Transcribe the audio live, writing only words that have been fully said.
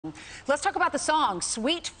Let's talk about the song,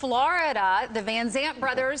 Sweet Florida. The Van Zant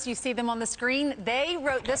brothers, you see them on the screen, they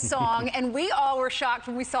wrote this song, and we all were shocked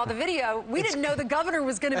when we saw the video. We didn't know the governor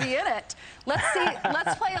was going to be in it. Let's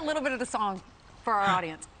play a little bit of the song for our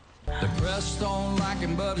audience. The press don't like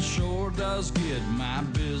him, but it sure does get my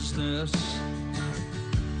business.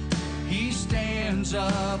 He stands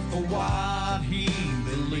up for what he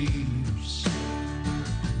believes.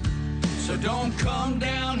 So don't come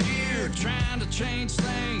down here trying to change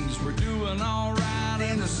things. We're doing all right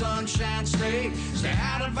in the Sunshine State. Stay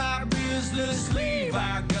out of our business, leave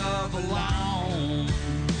our gov alone.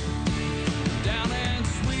 Down in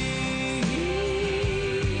sweet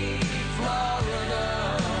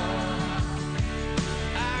Florida,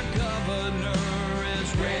 our governor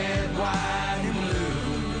is red, white, and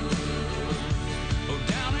blue. Oh,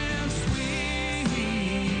 down in sweet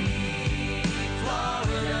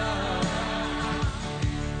Florida,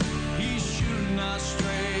 he's shooting us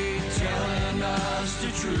straight, telling us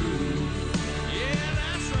the truth. Yeah,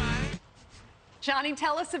 that's right. Johnny,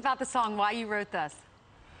 tell us about the song, why you wrote this.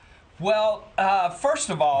 Well, first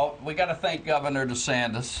of all, we got to thank Governor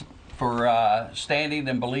DeSantis for standing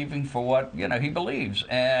and believing for what he believes.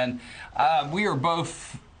 And we are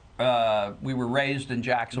both. We were raised in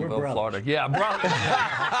Jacksonville, Florida. Yeah, brothers.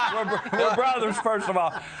 We're brothers, first of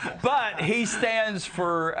all. But he stands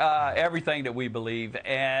for everything that we believe,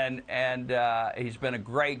 and he's been a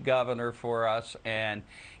great governor for us. And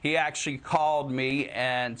he actually called me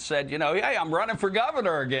and said, hey, I'm running for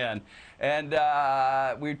governor again. And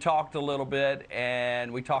we talked a little bit,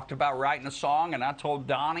 and we talked about writing a song, and I told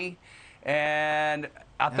Donnie, and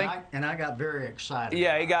I got very excited.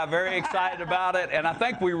 Yeah, he got very excited about it, and I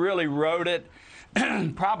think we really wrote it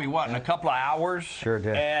probably, in a couple of hours. Sure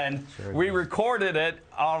did. And we recorded it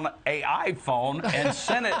on an iPhone and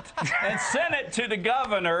sent it to the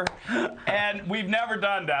governor, and we've never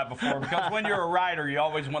done that before, because when you're a writer, you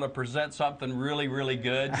always want to present something really, really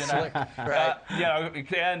good, Right.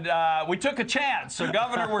 And we took a chance. So,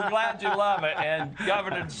 Governor, we're glad you love it, and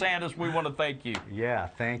Governor DeSantis, we want to thank you. Yeah,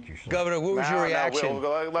 thank you, sir. Governor, what was your reaction?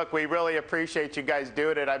 Look, we really appreciate you guys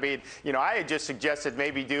doing it. I mean, I had just suggested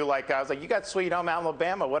maybe do I was like, you got Sweet Home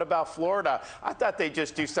Alabama. What about Florida? I thought they'd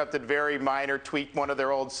just do something very minor, tweak one of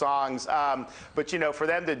their old songs. But, for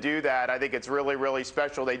them to do that, I think it's really, really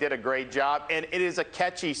special. They did a great job. And it is a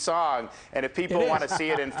catchy song. And if people want to see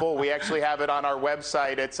it in full, we actually have it on our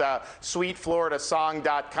website. It's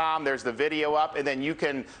sweetfloridasong.com. There's the video up. And then you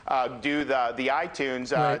can do the iTunes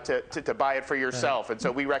to buy it for yourself. Right. And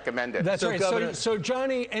so we recommend it. That's right. So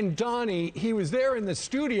Johnny and Donnie, he was there in the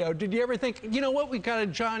studio. Did you ever think, you know what, we got a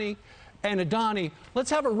Johnny and a Donnie,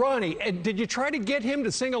 let's have a Ronnie. And did you try to get him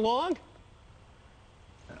to sing along?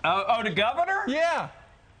 Oh, the governor? Yeah.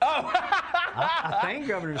 Oh. I think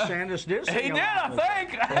Governor DeSantis did sing. He did, I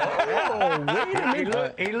think. Oh, wait a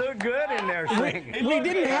minute. He looked good in there singing. We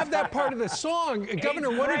didn't have that part of the song.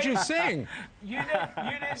 Governor, what did you sing? You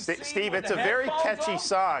didn't Steve, it's a very catchy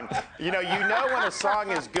song. You know when a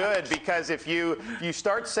song is good, because if you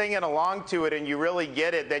start singing along to it and you really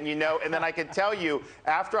get it, then and then I can tell you,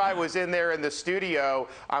 after I was in there in the studio,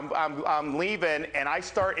 I'm leaving, and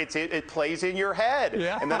it plays in your head.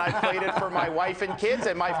 Yeah. And then I played it for my wife and kids,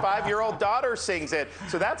 and my 5-year-old daughter sings it.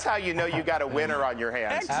 So that's how you got a winner on your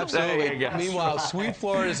hands. Absolutely. Meanwhile, Sweet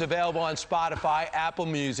Florida is available on Spotify, Apple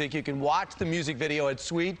Music. You can watch the music video at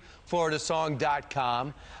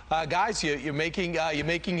sweetfloridasong.com. Guys, you're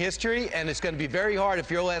making history, and it's going to be very hard if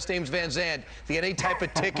your last name's Van Zant to get any type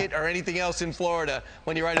of ticket or anything else in Florida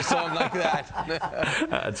when you write a song like that.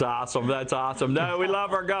 That's awesome. That's awesome. No, we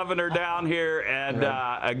love our governor down here, and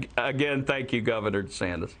again, thank you, Governor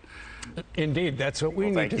DeSantis. Indeed, that's what we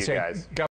need to say. Thank you, guys.